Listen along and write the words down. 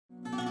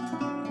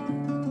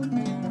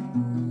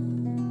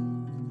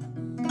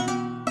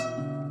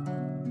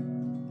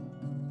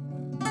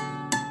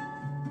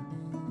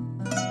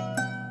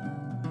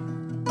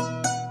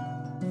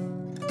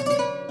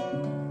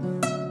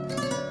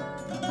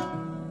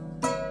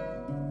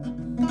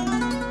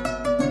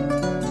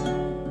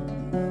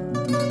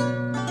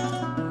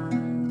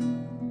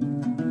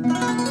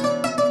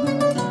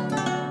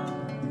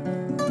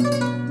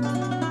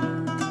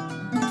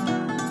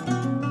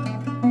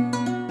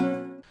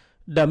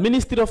The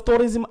Ministry of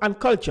Tourism and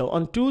Culture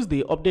on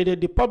Tuesday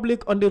updated the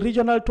public on the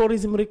Regional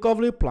Tourism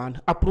Recovery Plan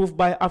approved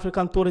by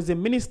African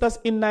tourism ministers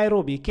in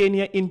Nairobi,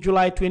 Kenya in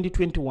July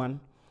 2021.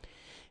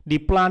 The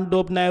plan,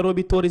 dubbed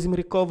Nairobi Tourism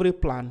Recovery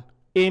Plan,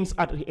 aims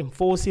at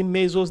enforcing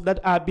measures that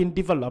are being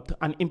developed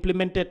and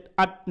implemented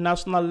at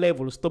national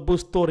levels to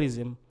boost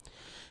tourism.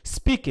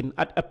 Speaking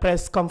at a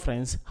press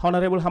conference,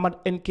 Honorable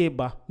Hamad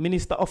Nkeba,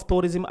 Minister of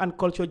Tourism and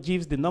Culture,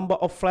 gives the number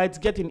of flights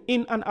getting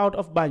in and out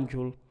of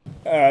Banjul.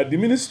 The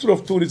Ministry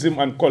of Tourism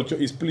and Culture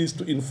is pleased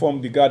to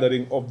inform the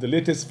gathering of the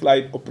latest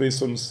flight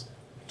operations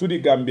to the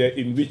Gambia,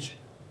 in which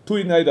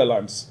TUI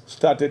Netherlands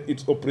started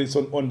its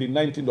operation on the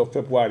 19th of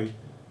February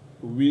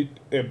with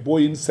a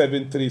Boeing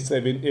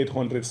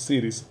 737-800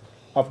 series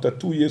after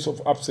 2 years of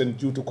absence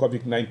due to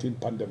COVID-19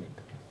 pandemic.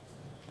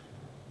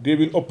 They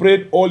will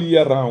operate all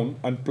year round,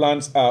 and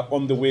plans are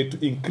on the way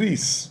to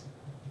increase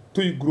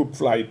TUI group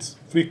flights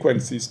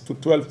frequencies to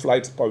 12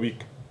 flights per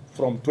week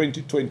from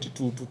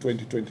 2022 to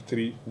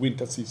 2023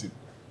 winter season.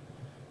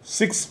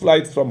 6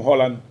 flights from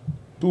Holland,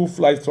 2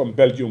 flights from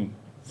Belgium,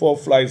 4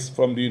 flights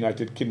from the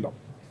United Kingdom.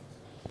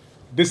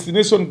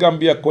 Destination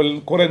Gambia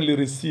currently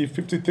receives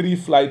 53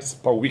 flights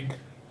per week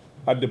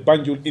at the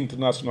Banjul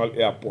International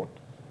Airport.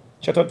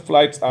 Chartered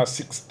flights are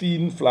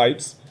 16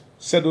 flights.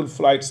 Scheduled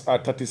flights are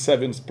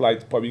 37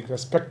 flights per week,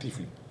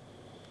 respectively.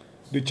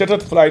 The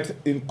chartered flight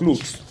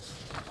includes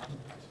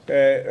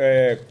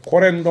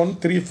Corendon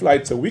 3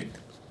 flights a week,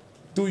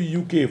 TUI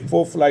UK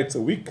 4 flights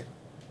a week,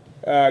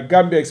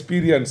 Gambia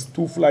Experience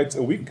 2 flights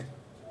a week,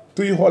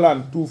 TUI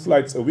Holland 2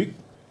 flights a week,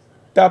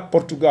 TAP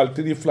Portugal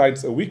 3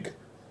 flights a week,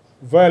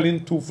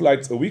 Violin 2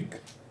 flights a week,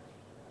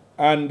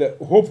 and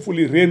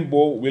hopefully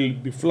Rainbow will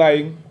be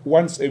flying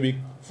once a week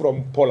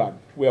from Poland.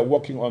 We are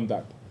working on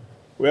that.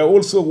 We are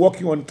also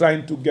working on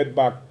trying to get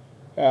back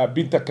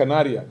Binta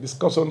Canaria.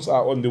 Discussions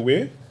are on the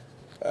way.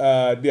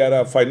 There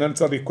are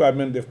financial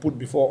requirements they've put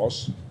before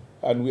us,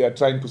 and we are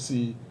trying to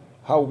see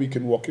how we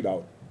can work it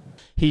out.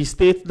 He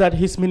states that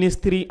his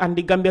ministry and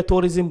the Gambia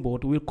Tourism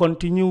Board will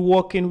continue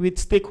working with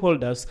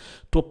stakeholders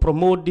to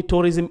promote the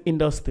tourism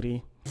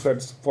industry.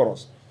 Friends for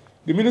us.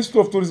 The Ministry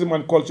of Tourism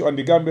and Culture and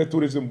the Gambia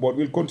Tourism Board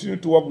will continue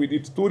to work with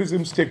its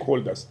tourism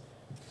stakeholders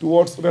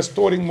towards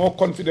restoring more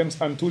confidence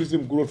and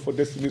tourism growth for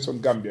Destination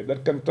Gambia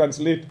that can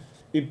translate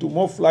into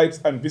more flights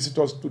and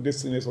visitors to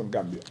Destination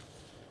Gambia.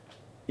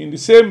 In the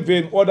same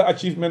vein, other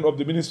achievement of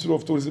the Ministry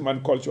of Tourism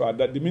and Culture are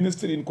that the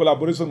ministry, in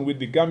collaboration with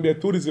the Gambia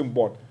Tourism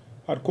Board,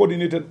 had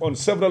coordinated on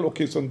several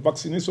occasions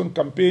vaccination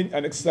campaign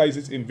and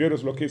exercises in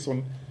various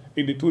locations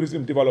in the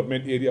tourism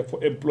development area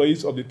for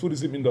employees of the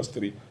tourism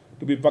industry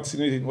to be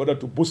vaccinated in order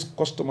to boost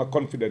customer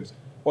confidence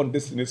on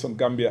Destination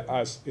Gambia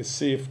as a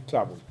safe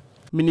travel.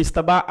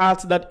 Minister Ba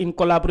adds that in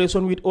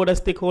collaboration with other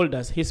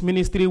stakeholders, his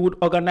ministry would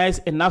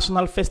organize a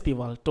national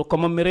festival to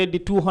commemorate the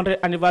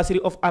 200th anniversary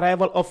of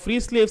arrival of free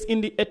slaves in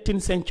the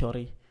 18th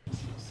century.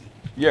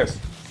 Yes.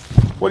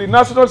 For the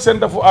National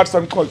Center for Arts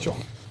and Culture,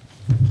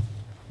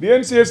 the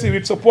NCAC,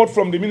 with support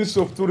from the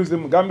Ministry of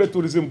Tourism, Gambia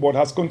Tourism Board,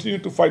 has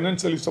continued to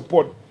financially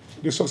support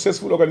the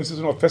successful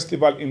organization of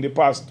festival in the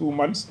past 2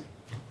 months.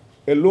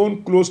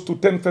 Alone, close to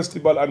 10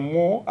 festivals and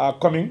more are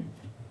coming.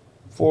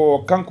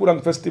 For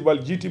Kankurang Festival,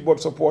 GT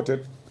Board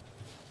supported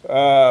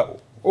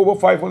over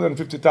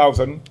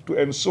 550,000 to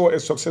ensure a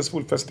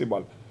successful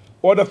festival.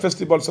 Other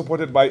festivals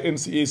supported by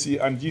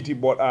NCAC and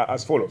GT Board are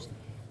as follows.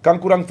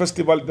 Kankurang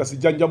Festival, that's the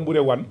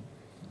Janjambure one.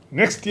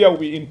 Next year,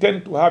 we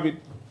intend to have it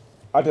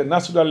at a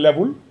national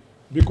level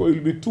because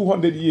it will be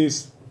 200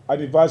 years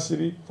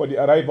anniversary for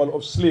the arrival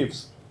of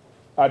slaves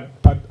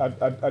at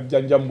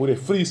Janjambure,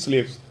 free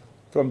slaves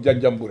from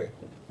Janjambure.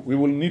 We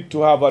will need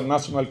to have a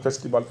national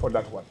festival for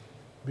that one,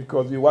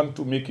 because we want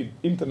to make it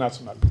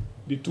international.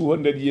 The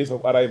 200 years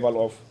of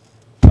arrival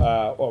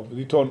of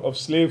return of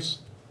slaves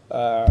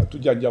to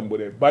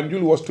Janjambure.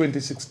 Banjul was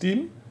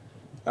 2016,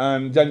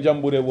 and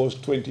Janjambure was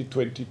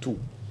 2022.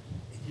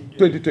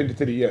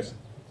 2023, yes.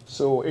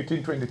 So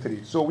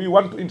 1823. So we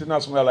want to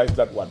internationalize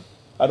that one.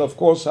 And of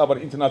course have an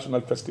international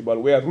festival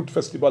where Root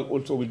Festival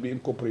also will be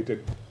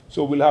incorporated.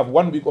 So we'll have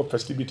 1 week of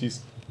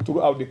festivities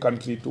throughout the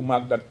country to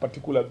mark that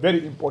particular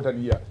very important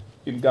year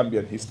in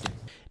Gambian history.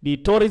 The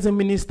tourism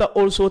minister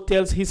also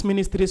tells his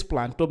ministry's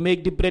plan to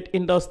make the bread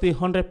industry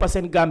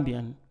 100%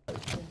 Gambian.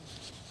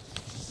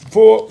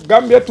 For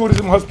Gambia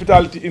Tourism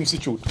Hospitality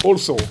Institute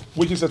also,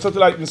 which is a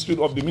satellite institute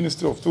of the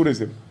Ministry of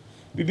Tourism,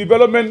 the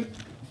development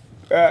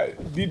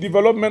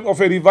of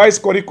a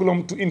revised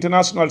curriculum to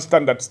international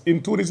standards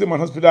in tourism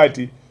and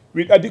hospitality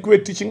with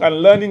adequate teaching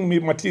and learning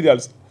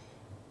materials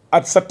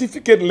at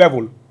certificate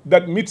level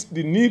that meets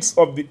the needs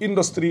of the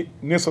industry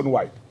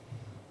nationwide.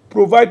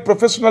 Provide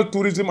professional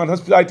tourism and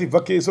hospitality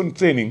vacation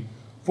training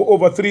for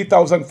over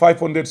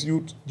 3,500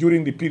 youth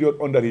during the period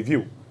under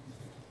review.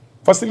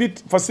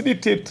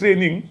 Facilitate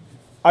training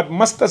at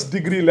master's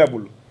degree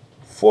level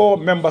for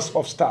members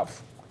of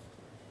staff.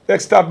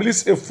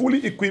 Establish a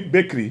fully equipped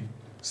bakery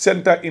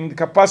center in the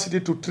capacity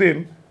to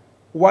train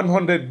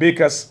 100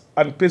 bakers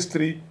and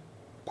pastry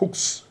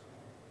cooks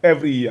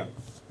every year.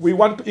 We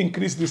want to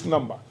increase this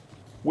number.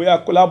 We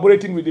are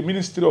collaborating with the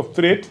Ministry of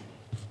Trade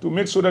to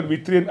make sure that we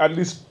train at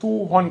least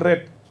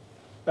 200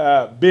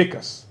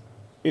 bakers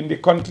in the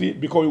country,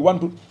 because we want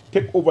to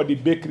take over the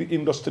bakery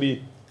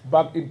industry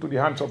back into the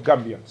hands of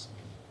Gambians.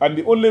 And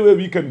the only way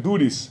we can do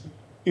this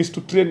is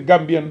to train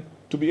Gambians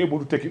to be able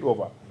to take it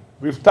over.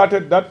 We've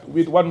started that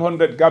with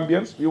 100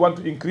 Gambians. We want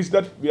to increase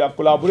that. We are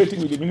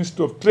collaborating with the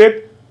Ministry of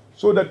Trade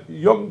so that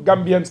young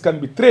Gambians can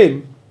be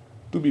trained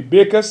to be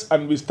bakers,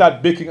 and we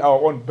start baking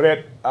our own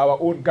bread, our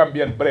own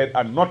Gambian bread,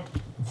 and not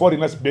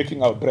foreigners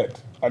baking our bread.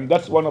 And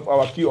that's one of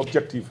our key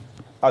objectives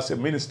as a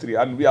ministry,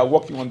 and we are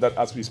working on that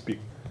as we speak.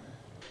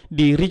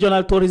 The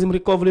Regional Tourism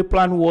Recovery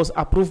Plan was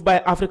approved by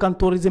African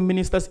tourism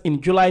ministers in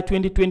July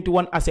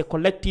 2021 as a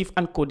collective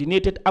and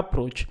coordinated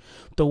approach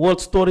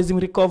towards tourism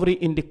recovery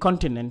in the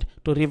continent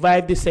to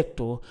revive the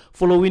sector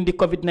following the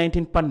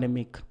COVID-19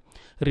 pandemic.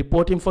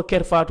 Reporting for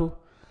Kerr, Fatou,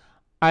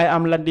 I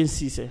am Landin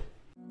Cisse.